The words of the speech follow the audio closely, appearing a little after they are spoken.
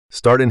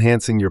Start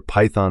enhancing your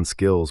Python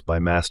skills by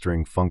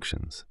mastering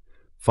functions.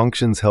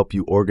 Functions help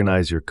you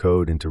organize your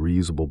code into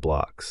reusable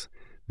blocks.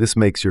 This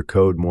makes your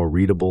code more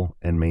readable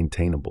and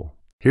maintainable.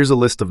 Here's a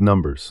list of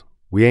numbers.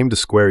 We aim to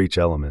square each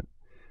element.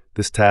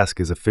 This task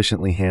is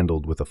efficiently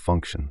handled with a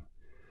function.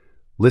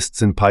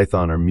 Lists in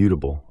Python are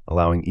mutable,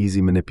 allowing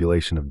easy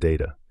manipulation of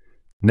data.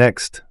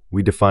 Next,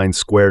 we define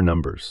square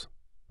numbers,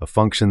 a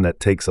function that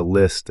takes a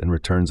list and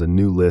returns a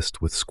new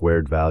list with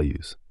squared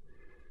values.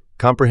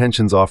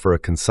 Comprehensions offer a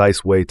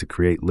concise way to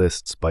create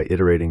lists by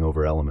iterating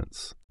over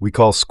elements. We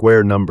call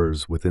square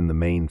numbers within the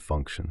main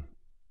function.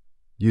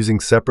 Using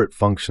separate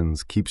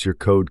functions keeps your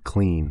code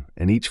clean,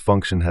 and each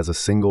function has a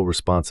single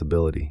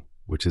responsibility,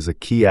 which is a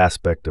key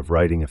aspect of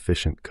writing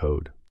efficient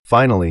code.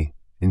 Finally,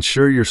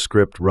 ensure your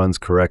script runs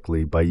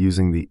correctly by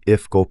using the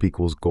if gulp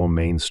equals go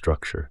main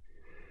structure.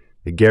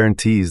 It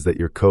guarantees that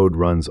your code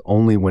runs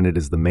only when it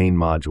is the main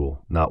module,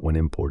 not when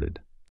imported.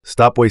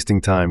 Stop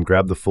wasting time,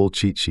 grab the full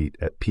cheat sheet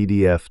at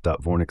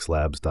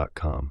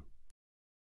pdf.vornixlabs.com.